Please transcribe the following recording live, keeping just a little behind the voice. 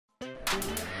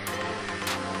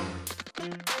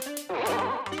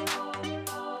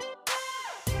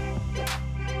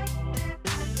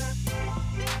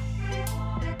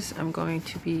I'm going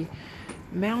to be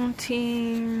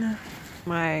mounting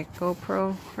my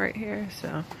GoPro right here,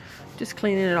 so just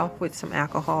cleaning it off with some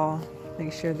alcohol,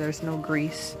 make sure there's no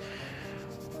grease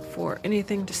for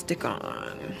anything to stick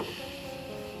on.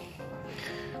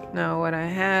 Now what I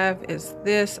have is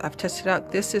this. I've tested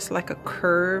out. This is like a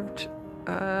curved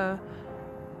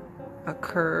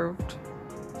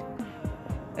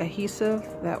adhesive.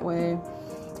 That way,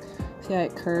 see how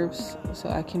it curves, so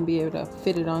I can be able to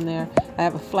fit it on there. I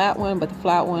have a flat one, but the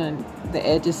flat one, the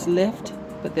edges lift,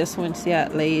 but this one, see how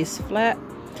it lays flat?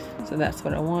 So that's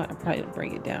what I want. I'll probably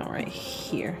bring it down right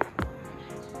here.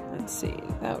 Let's see,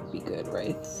 that would be good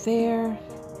right there.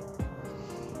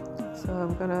 So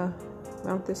I'm gonna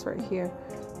mount this right here.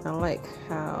 I like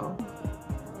how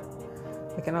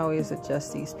I can always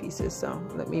adjust these pieces, so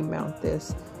let me mount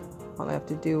this. All I have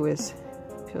to do is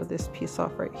peel this piece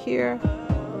off right here.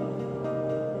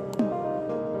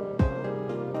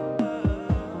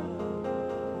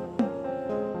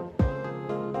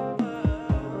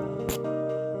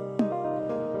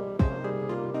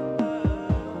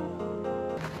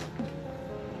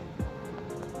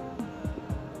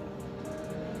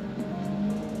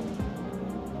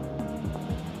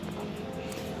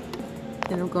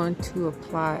 Then I'm going to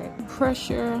apply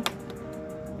pressure.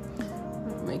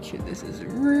 Make sure this is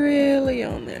really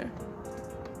on there.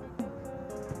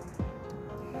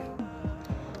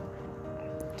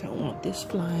 Don't want this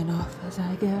flying off as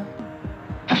I go.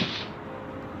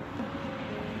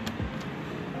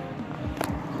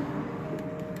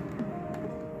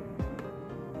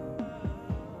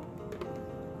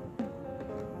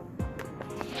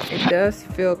 It does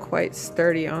feel quite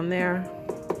sturdy on there.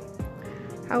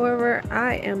 However,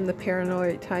 I am the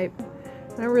paranoid type.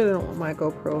 I really don't want my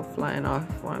GoPro flying off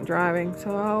while I'm driving,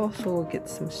 so I also will get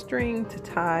some string to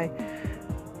tie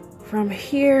from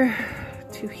here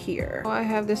to here. I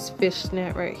have this fish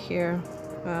net right here.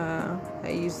 I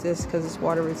use this because it's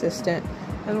water resistant,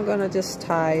 and I'm gonna just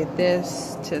tie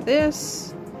this to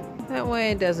this. That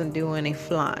way it doesn't do any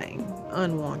flying.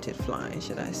 Unwanted flying,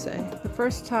 should I say. The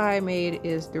first tie I made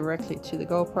is directly to the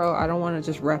GoPro. I don't want to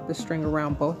just wrap the string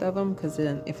around both of them, because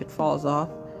then if it falls off,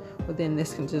 well, then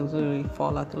this can just literally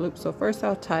fall out the loop. So first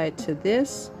I'll tie it to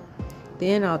this,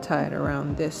 then I'll tie it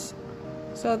around this,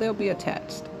 so they'll be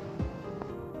attached.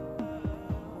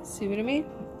 See what I mean?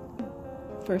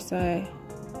 First I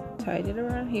tied it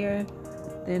around here,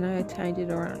 then I tied it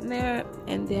around there,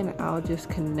 and then I'll just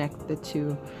connect the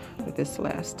two with this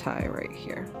last tie right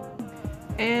here.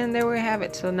 And there we have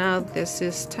it. So now this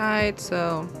is tied,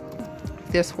 so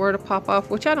if this were to pop off,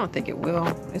 which I don't think it will,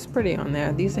 it's pretty on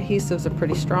there. These adhesives are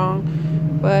pretty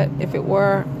strong, but if it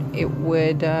were, it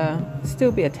would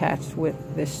still be attached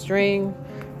with this string,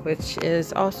 which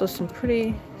is also some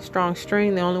pretty strong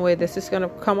string. The only way this is going to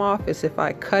come off is if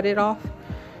I cut it off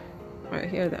right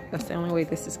here. That's the only way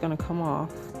this is going to come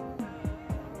off.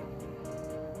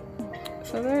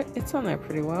 So there, it's on there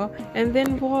pretty well. And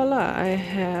then voila, I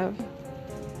have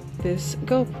this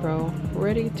GoPro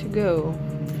ready to go,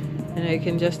 and I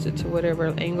can adjust it to whatever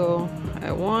angle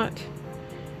I want,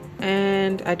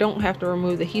 and I don't have to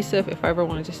remove the adhesive. If I ever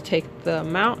want to just take the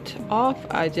mount off,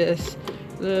 I just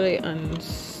literally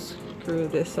unscrew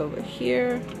this over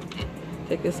here,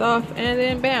 take this off, and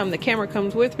then bam, the camera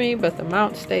comes with me, but the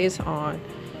mount stays on.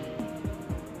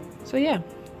 So yeah,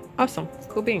 awesome,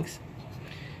 cool beans.